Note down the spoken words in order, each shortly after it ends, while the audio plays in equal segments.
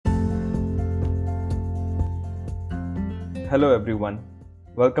Hello everyone.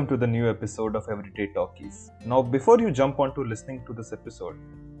 Welcome to the new episode of Everyday Talkies. Now, before you jump onto listening to this episode,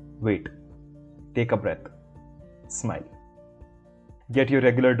 wait, take a breath, smile. Get your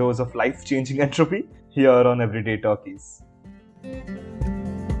regular dose of life-changing entropy here on Everyday Talkies.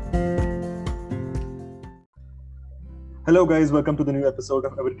 Hello guys, welcome to the new episode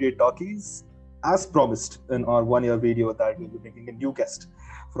of Everyday Talkies. As promised in our one-year video that we'll be making a new guest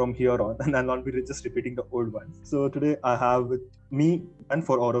from here on, and I'll not be just repeating the old ones. So today I have with me, and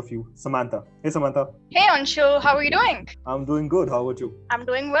for all of you, Samantha. Hey Samantha. Hey Anshu, how are you doing? I'm doing good. How about you? I'm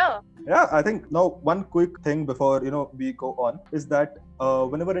doing well. Yeah, I think now one quick thing before we go on is that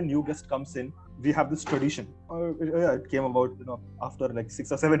whenever a new guest comes in, we have this tradition. It came about after like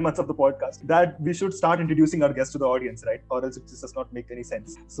 6 or 7 months of the podcast that we should start introducing our guests to the audience, right? Or else it just does not make any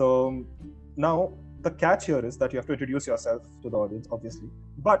sense. So now the catch here is that you have to introduce yourself to the audience, obviously.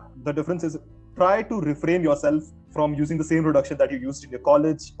 But the difference is try to refrain yourself from using the same introduction that you used in your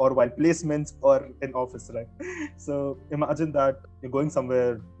college or while placements or in office, right? So imagine that you're going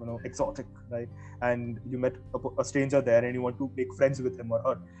somewhere, exotic, right? And you met a stranger there and you want to make friends with him or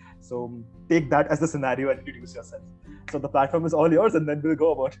her. So take that as the scenario and introduce yourself. So the platform is all yours and then we'll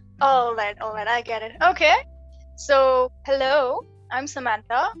go about. All right, I get it. Okay. So, hello, I'm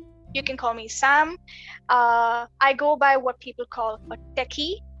Samantha. You can call me Sam. I go by what people call a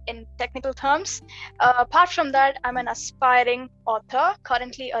techie in technical terms. Apart from that, I'm an aspiring author,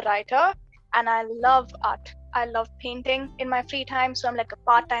 currently a writer, and I love art. I love painting in my free time, so I'm like a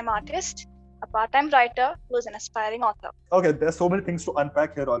part-time artist, a part-time writer who is an aspiring author. Okay, there's so many things to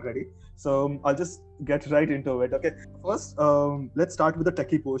unpack here already. So I'll just get right into it. Okay, first, let's start with the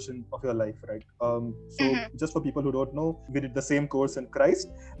techie portion of your life, right? Just for people who don't know, we did the same course in Christ,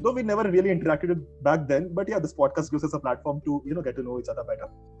 though we never really interacted back then. But yeah, this podcast gives us a platform to get to know each other better.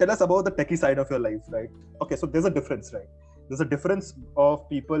 Tell us about the techie side of your life, right? Okay, so there's a difference, right? There's a difference of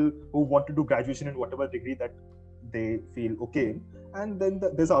people who want to do graduation in whatever degree that they feel okay in, and then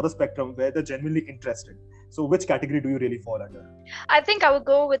there's other spectrum where they're genuinely interested. So which category do you really fall under? I think I would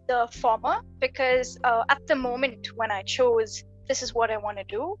go with the former because at the moment when I chose, this is what I want to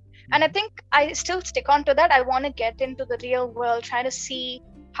do. And I think I still stick on to that. I want to get into the real world, try to see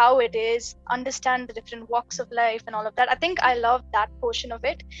how it is, understand the different walks of life and all of that. I think I love that portion of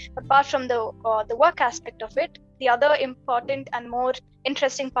it. Apart from the work aspect of it, the other important and more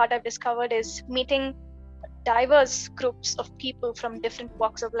interesting part I've discovered is meeting diverse groups of people from different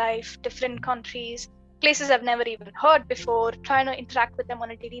walks of life, different countries, places I've never even heard before, trying to interact with them on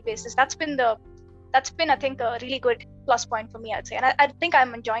a daily basis. That's been I think a really good plus point for me, I'd say. And I think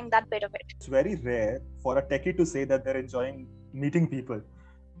I'm enjoying that bit of it. It's very rare for a techie to say that they're enjoying meeting people.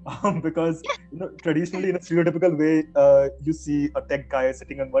 Because traditionally in a stereotypical way, you see a tech guy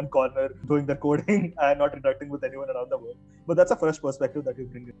sitting in one corner doing their coding and not interacting with anyone around the world. But that's a fresh perspective that you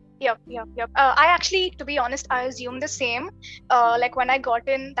bring in. Yep. I actually, to be honest, I assumed the same. Like when I got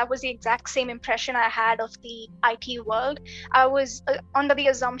in, that was the exact same impression I had of the IT world. I was under the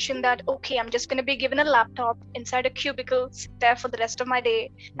assumption that, okay, I'm just going to be given a laptop inside a cubicle, sit there for the rest of my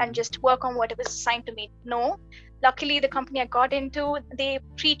day and just work on whatever is assigned to me. No. Luckily, the company I got into, they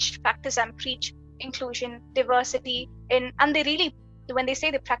practice and preach inclusion, diversity, and they really, when they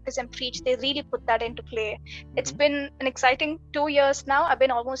say they practice and preach, they really put that into play. It's been an exciting 2 years now. I've been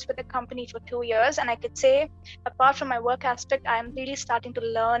almost with the company for 2 years, and I could say, apart from my work aspect, I'm really starting to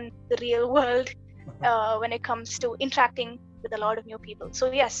learn the real world when it comes to interacting with a lot of new people.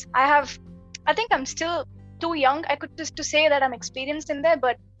 So yes, I think I'm still too young. I could just to say that I'm experienced in there,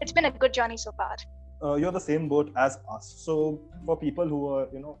 but it's been a good journey so far. You're the same boat as us. So for people who are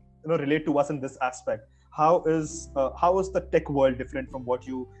relate to us in this aspect, how is the tech world different from what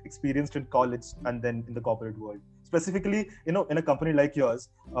you experienced in college and then in the corporate world? Specifically, in a company like yours,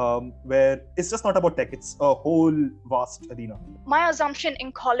 where it's just not about tech, it's a whole vast arena. My assumption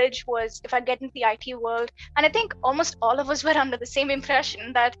in college was if I get into the IT world, and I think almost all of us were under the same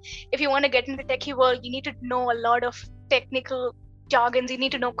impression that if you want to get into the techie world, you need to know a lot of technical jargons, you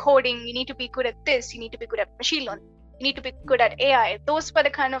need to know coding, you need to be good at this, you need to be good at machine learning, you need to be good at AI. Those were the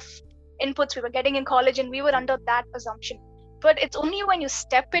kind of inputs we were getting in college, and we were under that assumption. But it's only when you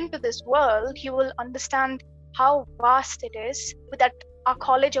step into this world, you will understand how vast it is. That our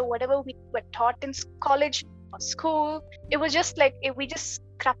college or whatever we were taught in college or school, it was just like we just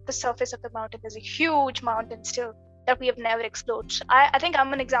scratched the surface of the mountain. There's a huge mountain still that we have never explored. I think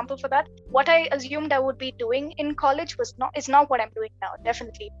I'm an example for that. What I assumed I would be doing in college is not what I'm doing now.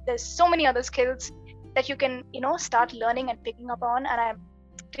 Definitely, there's so many other skills that you can start learning and picking up on, and I'm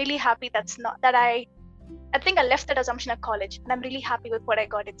really happy that I I think I left that assumption at college, and I'm really happy with what I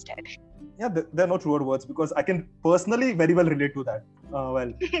got instead. Yeah, there are no truer words, because I can personally very well relate to that.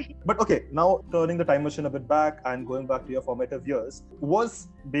 But okay, now turning the time machine a bit back and going back to your formative years, was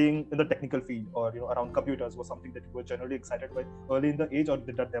being in the technical field or around computers was something that you were generally excited by early in the age, or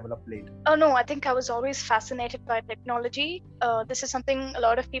did that develop late? Oh no, I think I was always fascinated by technology. This is something a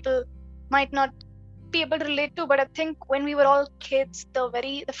lot of people might not be able to relate to, but I think when we were all kids,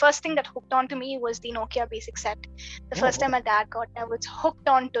 the first thing that hooked on to me was the Nokia basic set. The first time my dad got it, I was hooked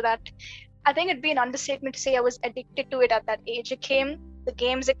on to that. I think it'd be an understatement to say I was addicted to it at that age. It came, the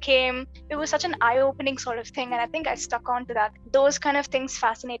games it came, it was such an eye-opening sort of thing, and I think I stuck on to that. Those kind of things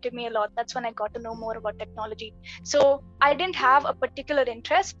fascinated me a lot. That's when I got to know more about technology. So I didn't have a particular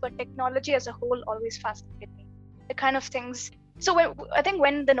interest, but technology as a whole always fascinated me. The kind of things. So I think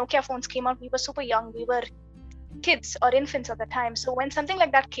when the Nokia phones came out, we were super young. We were kids or infants at the time. So when something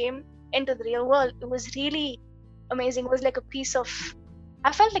like that came into the real world, it was really amazing. It was like a piece of,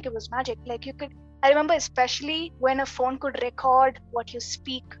 I felt like it was magic. Like I remember especially when a phone could record what you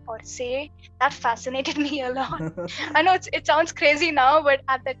speak or say. That fascinated me a lot. I know it sounds crazy now, but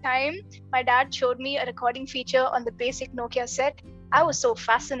at the time, my dad showed me a recording feature on the basic Nokia set. I was so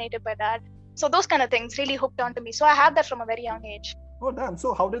fascinated by that. So those kind of things really hooked onto me. So I had that from a very young age. Oh damn!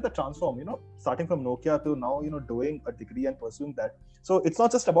 So how did that transform? Starting from Nokia to now, doing a degree and pursuing that. So it's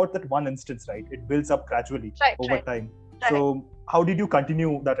not just about that one instance, right? It builds up gradually over time. Right. So how did you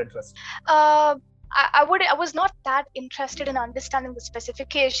continue that interest? I was not that interested in understanding the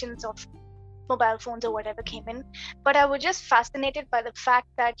specifications of mobile phones or whatever came in, but I was just fascinated by the fact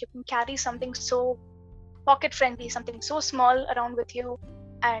that you can carry something so pocket friendly, something so small around with you,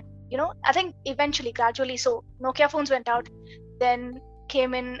 and I think eventually, gradually, so Nokia phones went out, then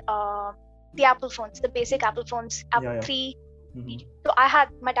came in the Apple phones, the basic Apple phones, Apple 3. Mm-hmm. So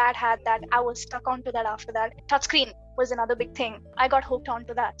my dad had that. I was stuck onto that after that. Touchscreen was another big thing. I got hooked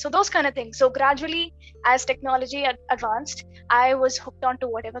onto that. So those kind of things. So gradually, as technology advanced, I was hooked onto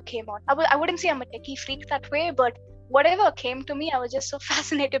whatever came on. I wouldn't say I'm a techie freak that way, but whatever came to me, I was just so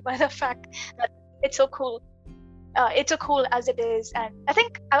fascinated by the fact that it's so cool. It's so cool as it is, and I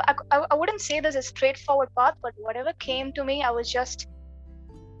think I wouldn't say there's a straightforward path, but whatever came to me, I was just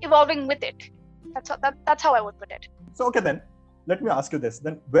evolving with it. That's how I would put it. So okay, then let me ask you this: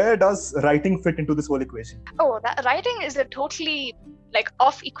 then where does writing fit into this whole equation? Oh, that writing is a totally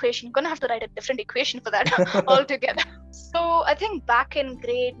off equation. You're gonna have to write a different equation for that altogether. So I think back in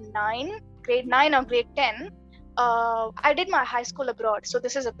grade 9 or grade 10. I did my high school abroad. So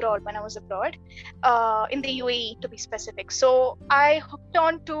this is abroad, when I was abroad, in the UAE to be specific. So I hooked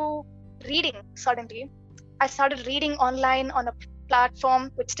on to reading suddenly. I started reading online on a platform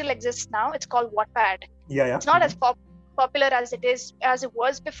which still exists now. It's called Wattpad. Yeah. It's not as popular as it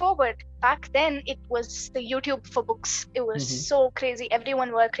was before, but back then it was the YouTube for books. It was so crazy.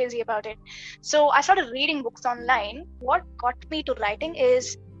 Everyone were crazy about it. So I started reading books online. What got me to writing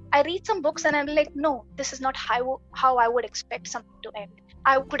is I read some books and I'm like, no, this is not how I would expect something to end.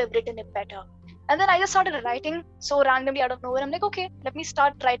 I could have written it better. And then I just started writing so randomly out of nowhere. I'm like, okay, let me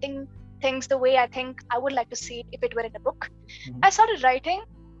start writing things the way I think I would like to see it if it were in a book. I started writing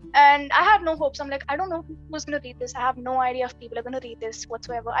and I had no hopes. I'm like, I don't know who's going to read this. I have no idea if people are going to read this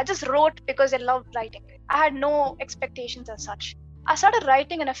whatsoever. I just wrote because I loved writing. I had no expectations as such. I started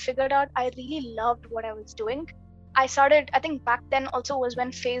writing and I figured out I really loved what I was doing. I think back then also was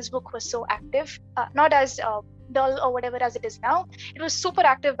when Facebook was so active, not as dull or whatever as it is now. It was super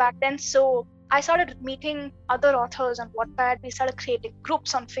active back then. So I started meeting other authors on Wattpad. We started creating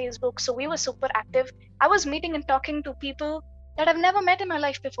groups on Facebook. So we were super active. I was meeting and talking to people that I've never met in my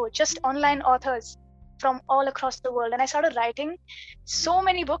life before, just online authors from all across the world. And I started writing so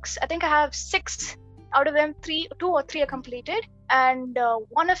many books. I think I have 6 out of them, 2 or 3 are completed. And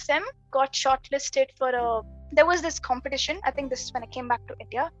one of them got shortlisted for there was this competition. I think this is when I came back to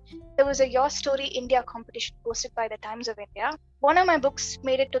India. There was a Your Story India competition hosted by the Times of India. One of my books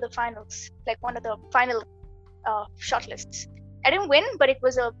made it to the finals, one of the final shortlists. I didn't win, but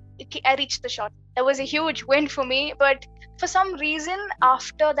I reached the shot. That was a huge win for me. But for some reason,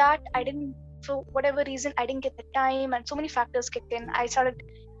 after that, for whatever reason, I didn't get the time, and so many factors kicked in. I started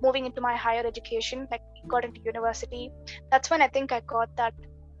moving into my higher education, got into university. That's when I think I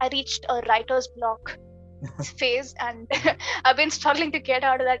reached a writer's block phase, and I've been struggling to get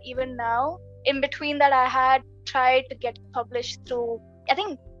out of that even now. In between that, I had tried to get published through, I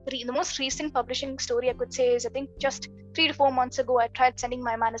think the most recent publishing story I could say is, I think just 3 to 4 months ago, I tried sending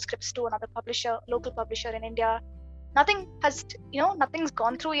my manuscripts to another local publisher in India. Nothing's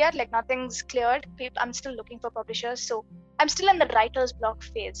gone through yet, nothing's cleared. I'm still looking for publishers. So I'm still in the writer's block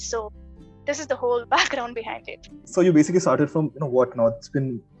phase. So this is the whole background behind it. So you basically started from, what now? It's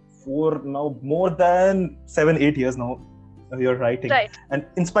been more than 7-8 years now. You're writing. Right. And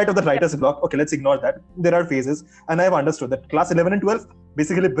in spite of the writer's block, okay, let's ignore that. There are phases. And I've understood that class 11 and 12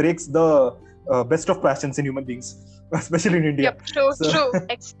 basically breaks the best of passions in human beings, especially in India. Yep, true.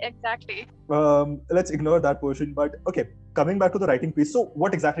 Exactly. Let's ignore that portion. But okay, coming back to the writing piece. So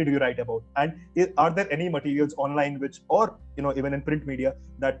what exactly do you write about? And are there any materials online or even in print media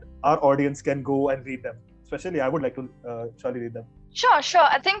that our audience can go and read them? Especially, I would like to surely read them. Sure.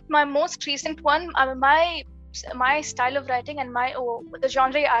 I think my most recent one, my style of writing and the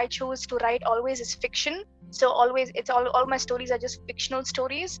genre I choose to write always is fiction. So always, it's all my stories are just fictional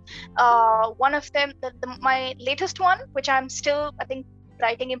stories. One of them, my latest one, which I'm still, I think,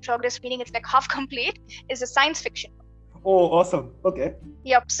 writing in progress, meaning it's like half complete, is a science fiction. Oh, awesome. Okay.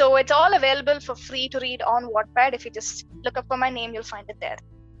 Yep. So it's all available for free to read on Wattpad. If you just look up for my name, you'll find it there.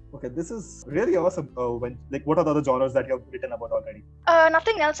 Okay, this is really awesome. What are the other genres that you have written about already?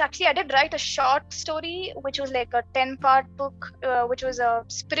 Nothing else actually. I did write a short story, which was like a 10-part book, which was a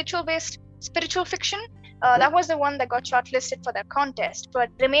spiritual fiction. That was the one that got shortlisted for the contest. But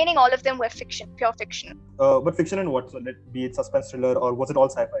remaining all of them were fiction, pure fiction. But fiction in what? So be it suspense thriller or was it all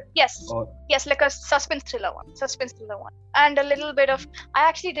sci-fi? Yes, like a suspense thriller one, and a little bit of. I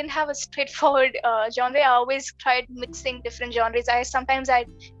actually didn't have a straightforward genre. I always tried mixing different genres. I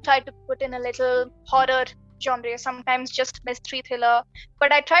tried to put in a little horror genre, sometimes just mystery thriller,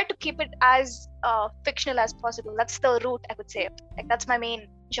 but I tried to keep it as fictional as possible. That's the route, I would say. Like that's my main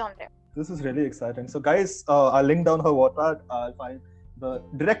genre. This is really exciting. So guys, I'll link down her Wattpad. I'll find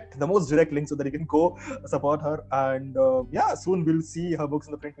the most direct link so that you can go support her. And soon we'll see her books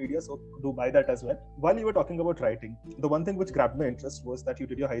in the print media. So do buy that as well. While you were talking about writing, the one thing which grabbed my interest was that you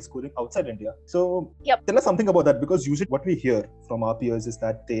did your high schooling outside India. So Tell us something about that, because usually what we hear from our peers is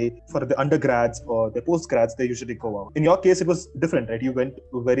that for the undergrads or the postgrads, they usually go out. In your case, it was different, right? You went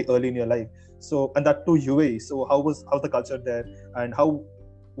very early in your life. So, and that to UAE. So how's the culture there, and how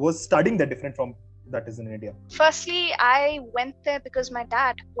was studying that different from that is in India? Firstly, I went there because my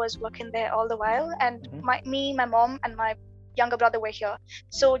dad was working there all the while, and my mom and my younger brother were here.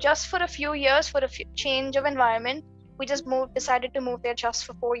 So just for a few years, for a change of environment, we just decided to move there just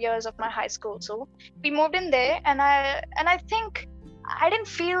for 4 years of my high school. So we moved in there, and I think I didn't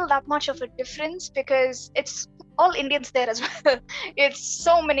feel that much of a difference because it's all Indians there as well. It's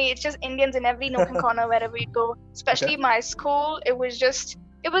just Indians in every nook and corner wherever we go. Especially my school, it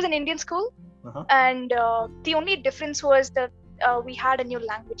was an Indian school, and the only difference was that we had a new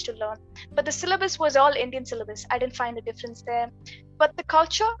language to learn. But the syllabus was all Indian syllabus. I didn't find a difference there. But the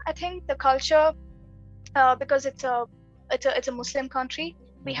culture, because it's a Muslim country,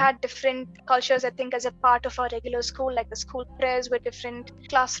 we had different cultures, I think, as a part of our regular school. Like the school prayers were different,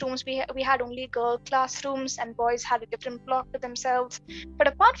 classrooms, we had only girl classrooms and boys had a different block to themselves. But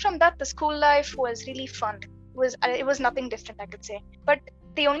apart from that, the school life was really fun. It was nothing different, I could say. But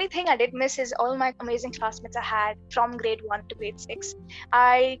the only thing I did miss is all my amazing classmates I had from grade 1 to grade 6.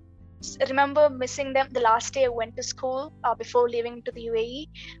 I remember missing them the last day I went to school before leaving to the UAE.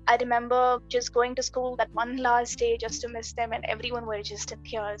 I remember just going to school that one last day just to miss them, and everyone were just in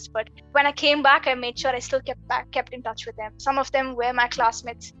tears. But when I came back, I made sure I still kept in touch with them. Some of them were my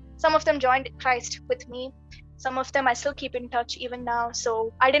classmates. Some of them joined Christ with me. Some of them I still keep in touch even now.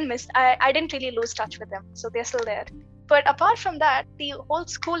 So I didn't really lose touch with them. So they're still there. But apart from that, the whole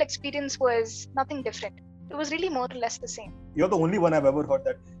school experience was nothing different. It was really more or less the same. You're the only one I've ever heard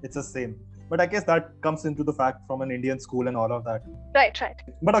that it's the same. But I guess that comes into the fact from an Indian school and all of that. Right.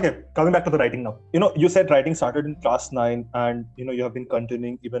 But okay, coming back to the writing now. You said writing started in class 9 and, you have been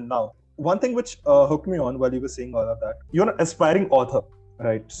continuing even now. One thing which hooked me on while you were saying all of that, you're an aspiring author,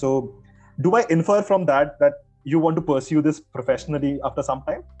 right? So do I infer from that you want to pursue this professionally after some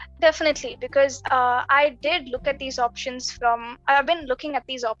time? Definitely, because I did look at these options I've been looking at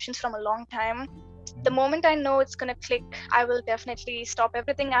these options from a long time. The moment I know it's going to click, I will definitely stop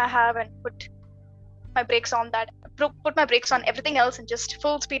everything I have and put my brakes on everything else and just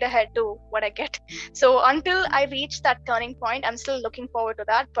full speed ahead to what I get. So until I reach that turning point, I'm still looking forward to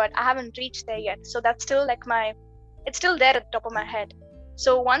that, but I haven't reached there yet. So that's still it's still there at the top of my head.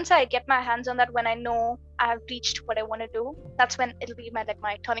 So once I get my hands on that, when I know I have reached what I want to do, that's when it'll be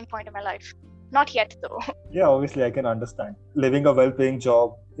my turning point in my life. Not yet though. Yeah, obviously I can understand. Living a well-paying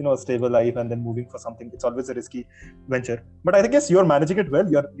job, a stable life, and then moving for something, it's always a risky venture. But I guess you're managing it well.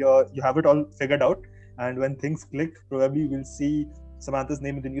 You have it all figured out. And when things click, probably we'll see Samantha's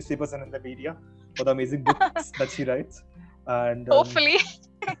name in the newspapers and in the media for the amazing books that she writes. And hopefully.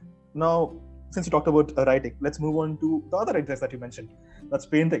 Now, since you talked about writing, let's move on to the other interest that you mentioned. That's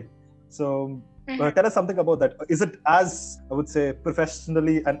painting. So Mhm. tell us something about that. Is it as, I would say,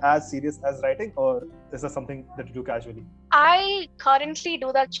 professionally and as serious as writing, or is that something that you do casually? I currently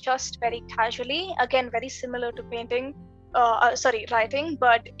do that just very casually. Again, very similar to painting, writing.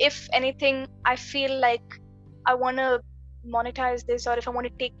 But if anything, I feel like I want to monetize this, or if I want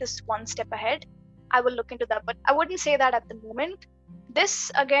to take this one step ahead, I will look into that. But I wouldn't say that at the moment.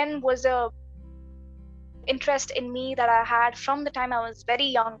 This again was a interest in me that I had from the time I was very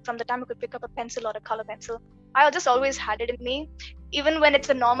young, from the time I could pick up a pencil or a color pencil. I just always had it in me. Even when it's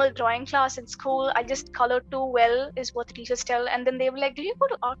a normal drawing class in school, I just color too well, is what the teachers tell. And then they were like, "Do you go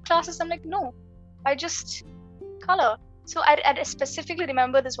to art classes?" I'm like, "No, I just color." So I specifically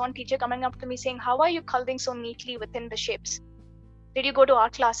remember this one teacher coming up to me saying, "How are you coloring so neatly within the shapes? Did you go to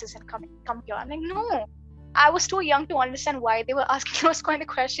art classes and come here?" I'm like, "No." I was too young to understand why they were asking those kind of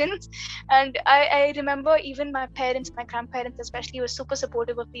questions. And I remember even my parents, my grandparents especially, were super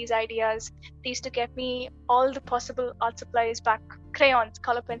supportive of these ideas. They used to get me all the possible art supplies back, crayons,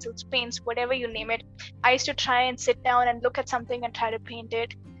 color pencils, paints, whatever you name it. I used to try and sit down and look at something and try to paint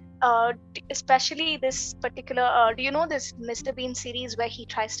it. Especially this particular, do you know this Mr. Bean series where he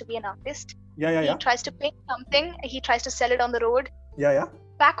tries to be an artist? He tries to paint something, he tries to sell it on the road. Yeah.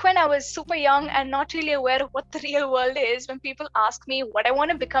 Back when I was super young and not really aware of what the real world is, when people ask me what I want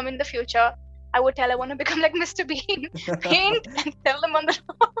to become in the future, I would tell I want to become like Mr. Bean, paint and sell them on the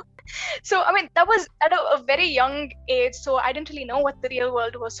road. So, I mean, that was at a very young age, so I didn't really know what the real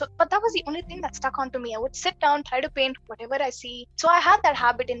world was. So, but that was the only thing that stuck onto me. I would sit down, try to paint whatever I see. So I had that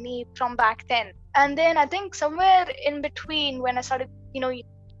habit in me from back then. And then I think somewhere in between, when I started, you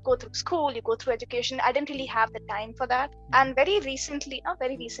go through school, you go through education, I didn't really have the time for that. And very recently, not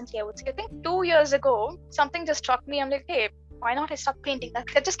very recently, I would say, I think 2 years ago, something just struck me. I'm like, hey, why not I start painting?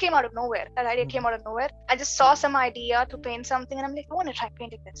 That just came out of nowhere. That idea came out of nowhere. I just saw some idea to paint something and I'm like, I want to try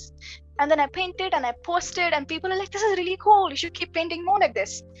painting this. And then I painted and I posted and people are like, this is really cool. You should keep painting more like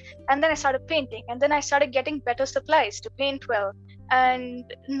this. And then I started painting and then I started getting better supplies to paint well. And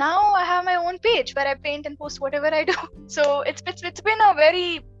now I have my own page where I paint and post whatever I do. So it's been a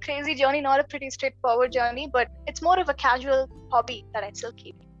very crazy journey, not a pretty straightforward journey, but it's more of a casual hobby that I still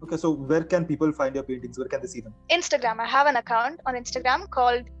keep. Okay, so where can people find your paintings? Where can they see them? Instagram. I have an account on Instagram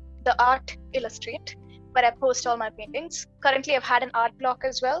called The Art Illustrate, where I post all my paintings. Currently, I've had an art block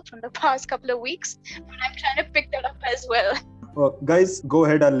as well from the past couple of weeks, but I'm trying to pick that up as well. Guys, go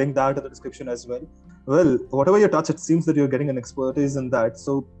ahead. I'll link that in the description as well. Well, whatever you touch, it seems that you're getting an expertise in that.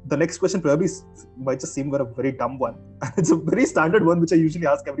 So the next question probably might just seem a very dumb one. It's a very standard one, which I usually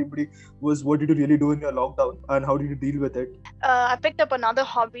ask everybody, was what did you really do in your lockdown and how did you deal with it? I picked up another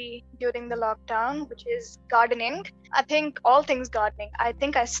hobby during the lockdown, which is gardening. I think all things gardening. I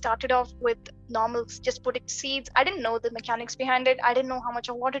think I started off with normal, just putting seeds. I didn't know the mechanics behind it. I didn't know how much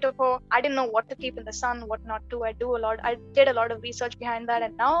of water to pour. I didn't know what to keep in the sun, what not to. I did a lot of research behind that,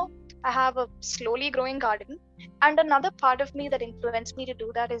 and now I have a slowly growing garden. And another part of me that influenced me to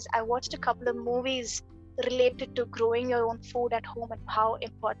do that is I watched a couple of movies related to growing your own food at home and how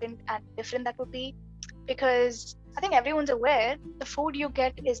important and different that would be. Because I think everyone's aware the food you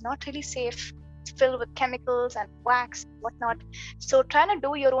get is not really safe. It's filled with chemicals and wax and whatnot. So trying to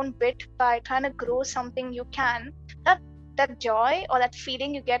do your own bit by trying to grow something you can, that joy or that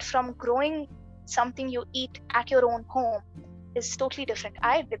feeling you get from growing something you eat at your own home is totally different.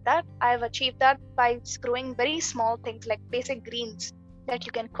 I did that. I've achieved that by growing very small things like basic greens that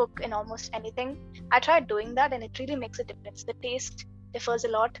you can cook in almost anything. I tried doing that and it really makes a difference. The taste differs a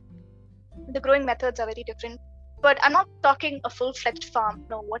lot. The growing methods are very different. But I'm not talking a full-fledged farm.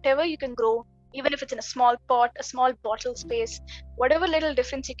 No, whatever you can grow, even if it's in a small pot, a small bottle space, whatever little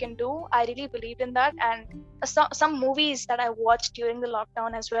difference you can do, I really believed in that. And some movies that I watched during the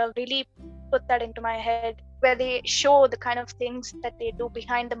lockdown as well really put that into my head, where they show the kind of things that they do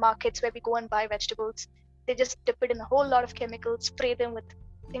behind the markets where we go and buy vegetables. They just dip it in a whole lot of chemicals, spray them with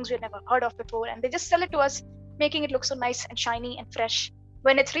things we've never heard of before, and they just sell it to us, making it look so nice and shiny and fresh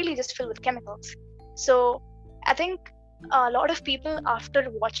when it's really just filled with chemicals. So I think a lot of people, after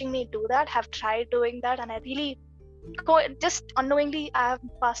watching me do that, have tried doing that, and I really just unknowingly I have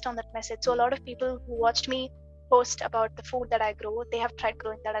passed on that message. So a lot of people who watched me post about the food that I grow, they have tried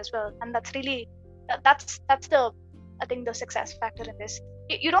growing that as well, and that's really that's the I think the success factor in this.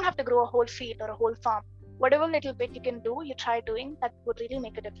 You don't have to grow a whole field or a whole farm. Whatever little bit you can do, you try doing, that would really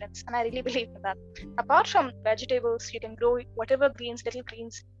make a difference, and I really believe in that. Apart from vegetables, you can grow whatever greens, little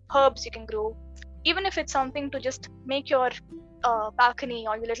greens, herbs you can grow, even if it's something to just make your balcony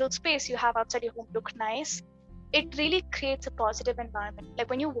or your little space you have outside your home look nice. It really creates a positive environment. Like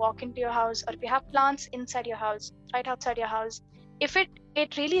when you walk into your house, or if you have plants inside your house, right outside your house, if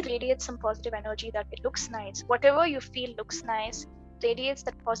it really radiates some positive energy, that it looks nice. Whatever you feel looks nice, radiates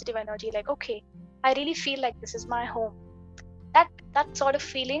that positive energy. Like, okay, I really feel like this is my home. That sort of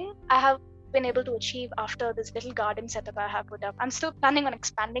feeling I have been able to achieve after this little garden setup I have put up. I'm still planning on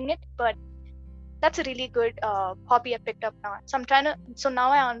expanding it, but that's a really good hobby I picked up now. So I'm trying to. So now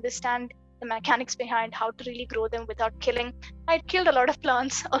I understand the mechanics behind how to really grow them without killing. I killed a lot of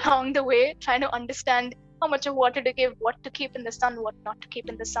plants along the way, trying to understand how much of water to give, what to keep in the sun, what not to keep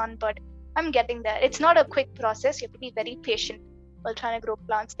in the sun. But I'm getting there. It's not a quick process. You have to be very patient while trying to grow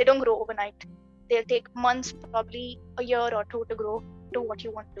plants. They don't grow overnight. They'll take months, probably a year or two, to grow to what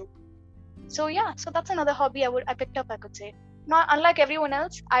you want to. So yeah, so that's another hobby I picked up, I could say. Not unlike everyone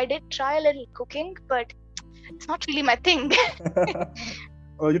else, I did try a little cooking, but it's not really my thing.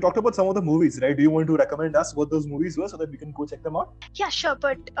 You talked about some of the movies, right? Do you want to recommend us what those movies were so that we can go check them out? Yeah, sure,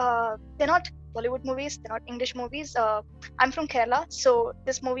 but they're not Bollywood movies, they're not English movies. I'm from Kerala, so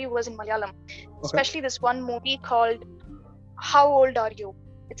this movie was in Malayalam. Especially this one movie called How Old Are You?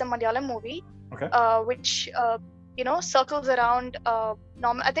 It's a Malayalam movie, which circles around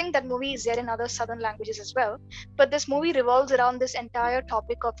I think that movie is there in other southern languages as well, but this movie revolves around this entire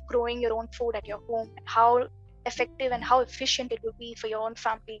topic of growing your own food at your home, and how effective and how efficient it would be for your own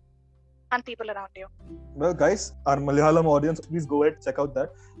family and people around you. Well, guys, our Malayalam audience, please go ahead, check out that.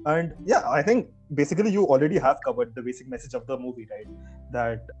 And yeah, I think basically you already have covered the basic message of the movie, right?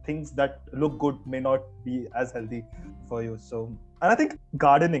 That things that look good may not be as healthy for you. So, and I think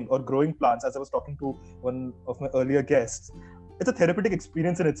gardening or growing plants, as I was talking to one of my earlier guests, it's a therapeutic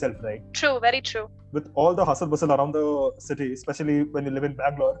experience in itself, right? True, very true. With all the hustle bustle around the city, especially when you live in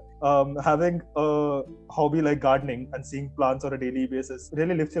Bangalore, having a hobby like gardening and seeing plants on a daily basis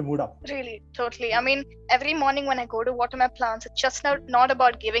really lifts your mood up. Really, totally. I mean, every morning when I go to water my plants, it's just not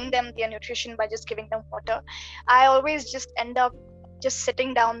about giving them their nutrition by just giving them water. I always just end up just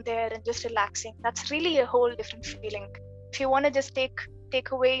sitting down there and just relaxing. That's really a whole different feeling. If you want to just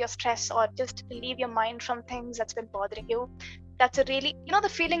take away your stress or just relieve your mind from things that's been bothering you, that's a really, the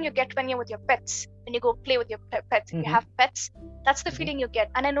feeling you get when you're with your pets, when you go play with your pets. If you have pets, that's the feeling you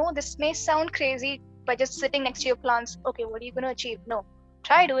get. And I know this may sound crazy by just sitting next to your plants. Okay, what are you going to achieve? No,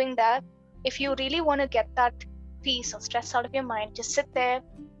 try doing that. If you really want to get that peace or stress out of your mind, just sit there.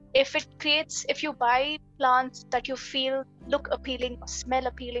 If you buy plants that you feel look appealing or smell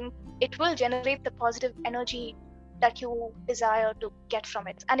appealing, it will generate the positive energy that you desire to get from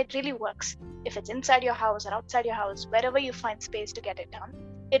it, and it really works. If it's inside your house or outside your house, wherever you find space to get it done,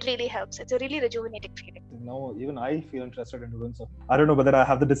 it really helps. It's a really rejuvenating feeling. No, even I feel interested in doing so. I don't know whether I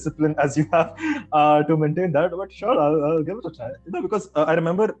have the discipline as you have to maintain that, but sure, I'll give it a try. Because I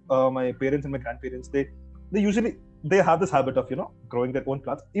remember my parents and my grandparents, they have this habit of growing their own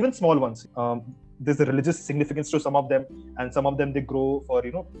plants, even small ones. There's a religious significance to some of them, and some of them they grow for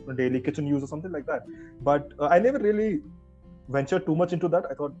daily kitchen use or something like that. But I never really ventured too much into that.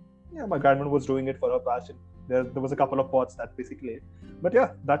 I thought, yeah, my grandmother was doing it for her passion. There was a couple of pots that basically. But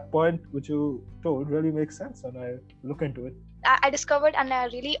yeah, that point which you told really makes sense, and I look into it. I discovered and I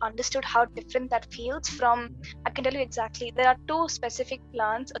really understood how different that feels from, I can tell you exactly, there are two specific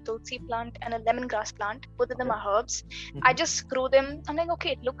plants, a tulsi plant and a lemongrass plant. Both of them are herbs. I just grew them. I'm like,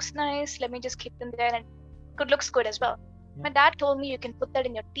 okay, it looks nice. Let me just keep them there, and it looks good as well. My dad told me you can put that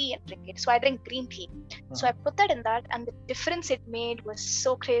in your tea and drink it. So I drink green tea. So I put that in that, and the difference it made was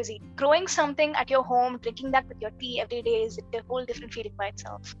so crazy. Growing something at your home, drinking that with your tea every day is a whole different feeling by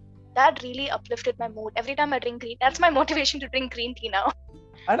itself. That really uplifted my mood. Every time I drink green, that's my motivation to drink green tea now.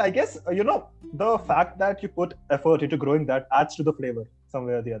 And I guess, the fact that you put effort into growing that adds to the flavor some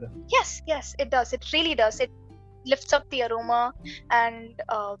way or the other. Yes, it does. It really does. It lifts up the aroma and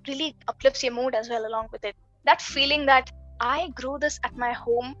really uplifts your mood as well along with it. That feeling that I grew this at my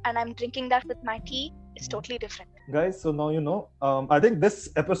home and I'm drinking that with my tea is totally different. Guys, so now I think this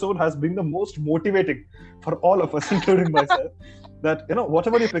episode has been the most motivating for all of us, including myself. That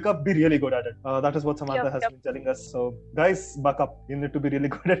whatever you pick up, be really good at it. That is what Samantha has been telling us. So guys, buck up. You need to be really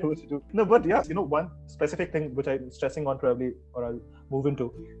good at what you do. No, but yeah, one specific thing which I'm stressing on probably, or I'll move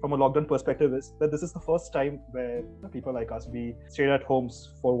into from a lockdown perspective, is that this is the first time where people like us, we stayed at homes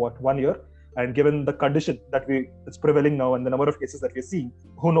for 1 year. And given the condition that it's prevailing now and the number of cases that we're seeing,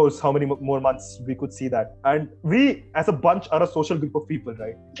 who knows how many more months we could see that. And we as a bunch are a social group of people,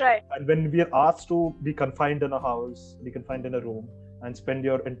 right? Right. And when we are asked to be confined in a house, be confined in a room, and spend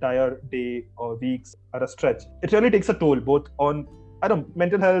your entire day or weeks at a stretch, it really takes a toll both on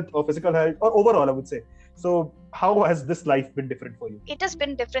mental health or physical health or overall, I would say. So how has this life been different for you? It has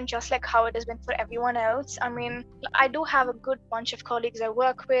been different just like how it has been for everyone else. I mean, I do have a good bunch of colleagues I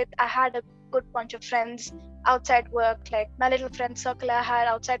work with. I had a good bunch of friends outside work, like my little friend circle I had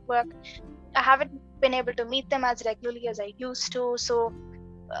outside work. I haven't been able to meet them as regularly as I used to. So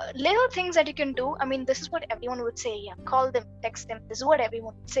little things that you can do. I mean, this is what everyone would say. Yeah, call them, text them. This is what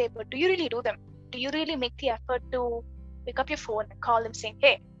everyone would say. But do you really do them? Do you really make the effort to pick up your phone and call them saying,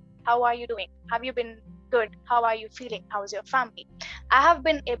 hey, how are you doing? Have you been good? How are you feeling? How's your family? I have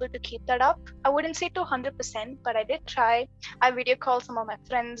been able to keep that up. I wouldn't say to 100%, but I did try. I video called some of my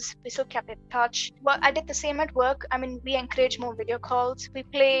friends. We still kept in touch. Well, I did the same at work. I mean, we encourage more video calls. We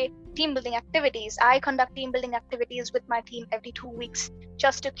play team building activities. I conduct team building activities with my team every 2 weeks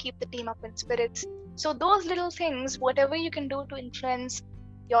just to keep the team up in spirits. So those little things, whatever you can do to influence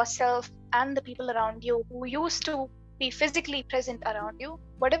yourself and the people around you who used to be physically present around you,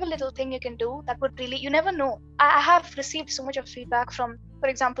 whatever little thing you can do, that would really, you never know. I have received so much of feedback from, for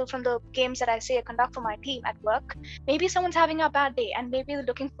example, from the games that I say I conduct for my team at work. Maybe someone's having a bad day and maybe they're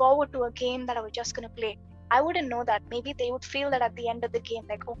looking forward to a game that I was just going to play. I wouldn't know that. Maybe they would feel that at the end of the game,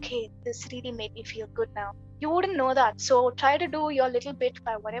 like, okay, this really made me feel good now. You wouldn't know that. So try to do your little bit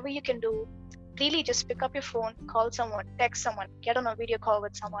by whatever you can do. Really just pick up your phone, call someone, text someone, get on a video call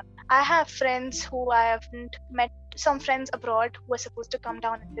with someone. I have friends who I haven't met, some friends abroad who were supposed to come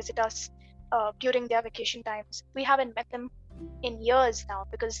down and visit us during their vacation times. We haven't met them in years now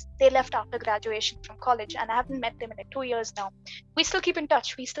because they left after graduation from college, and I haven't met them in like 2 years now. We still keep in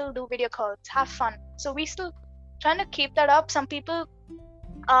touch. We still do video calls, have fun. So we still trying to keep that up. Some people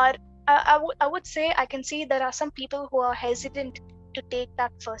are, I would say, I can see there are some people who are hesitant to take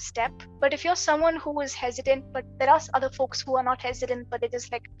that first step. But if you're someone who is hesitant, but there are other folks who are not hesitant, but they're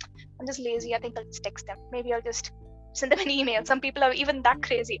just like, I'm just lazy, I think I'll just text them. Maybe I'll just send them an email. Some people are even that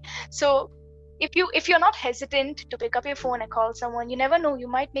crazy. So if you're not hesitant to pick up your phone and call someone, you never know, you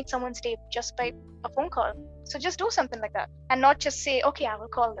might make someone's day just by a phone call. So just do something like that and not just say, okay, I will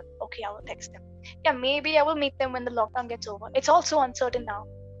call them, okay, I will text them. Yeah, maybe I will meet them when the lockdown gets over. It's also uncertain now.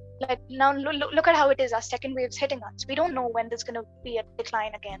 Like now, look at how it is. Our second wave's hitting us. We don't know when there's going to be a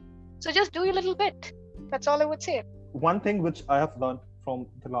decline again. So just do your little bit. That's all I would say. One thing which I have learned from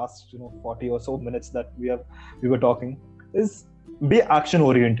the last 40 or so minutes that we were talking is be action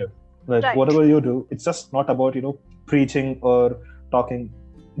oriented. Like right. Whatever you do, it's just not about preaching or talking.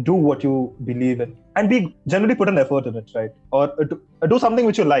 Do what you believe in and generally put an effort in it, right? Or do something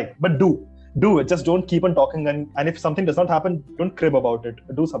which you like, but do it. Just don't keep on talking, and if something does not happen, don't crib about it.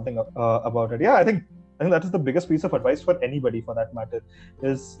 Do something about it. Yeah, I think that is the biggest piece of advice for anybody, for that matter,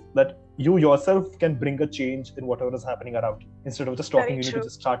 is that you yourself can bring a change in whatever is happening around you. Instead of just talking, you need to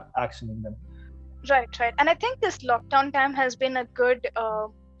just start actioning them. Right. And I think this lockdown time has been a good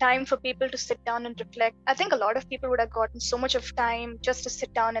time for people to sit down and reflect. I think a lot of people would have gotten so much of time just to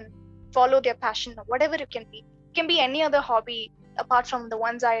sit down and follow their passion, or whatever it can be. It can be any other hobby apart from the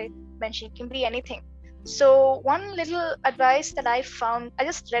ones I mentioned. It can be anything. So one little advice that I found, I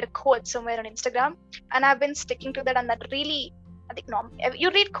just read a quote somewhere on Instagram and I've been sticking to that, and that really, I think you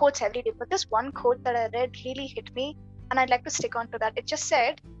read quotes every day, but this one quote that I read really hit me and I'd like to stick on to that. It just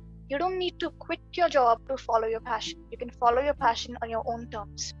said, you don't need to quit your job to follow your passion. You can follow your passion on your own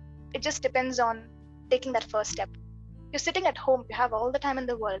terms. It just depends on taking that first step. You're sitting at home, you have all the time in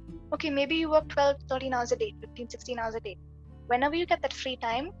the world. Okay, maybe you work 12, 13 hours a day, 15, 16 hours a day. Whenever you get that free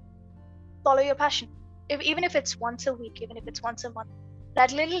time, follow your passion. Even if it's once a week, even if it's once a month.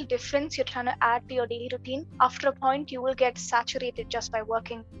 That little difference you're trying to add to your daily routine, after a point, you will get saturated just by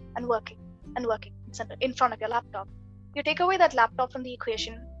working and working and working in front of your laptop. You take away that laptop from the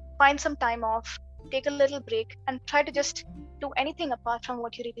equation, find some time off, take a little break, and try to just do anything apart from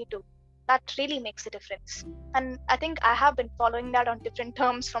what you really do. That really makes a difference. And I think I have been following that on different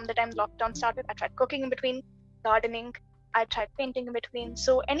terms from the time lockdown started. I tried cooking in between, gardening, I tried painting in between.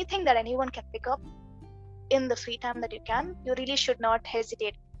 So anything that anyone can pick up in the free time that you can, you really should not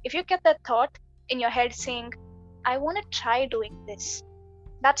hesitate. If you get that thought in your head saying, I want to try doing this,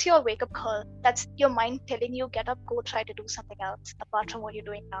 that's your wake-up call. That's your mind telling you, get up, go try to do something else apart from what you're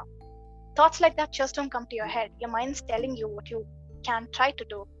doing now. Thoughts like that just don't come to your head. Your mind's telling you what you can try to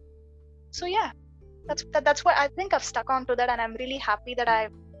do. So yeah, that's what I think. I've stuck on to that, and I'm really happy that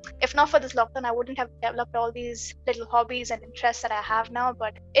if not for this lockdown, I wouldn't have developed all these little hobbies and interests that I have now,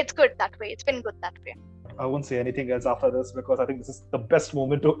 but it's good that way. It's been good that way. I won't say anything else after this because I think this is the best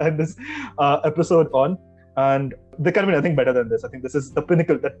moment to end this episode on. And there can be nothing better than this. I think this is the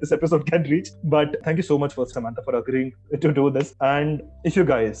pinnacle that this episode can reach. But thank you so much for Samantha for agreeing to do this. And if you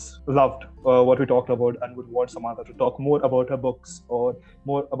guys loved what we talked about and would want Samantha to talk more about her books or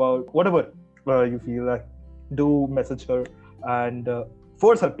more about whatever you feel like, do message her and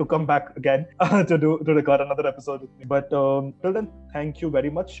force her to come back again to record another episode with me. But till then, thank you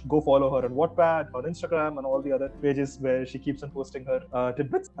very much. Go follow her on Wattpad, on Instagram, and all the other pages where she keeps on posting her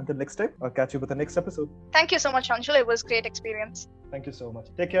tidbits. Until next time, I'll catch you with the next episode. Thank you so much, Anshul. It was a great experience. Thank you so much.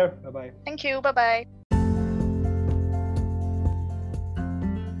 Take care. Bye-bye. Thank you. Bye-bye.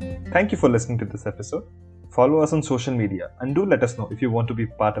 Thank you for listening to this episode. Follow us on social media and do let us know if you want to be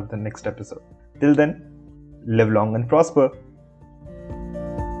part of the next episode. Till then, live long and prosper.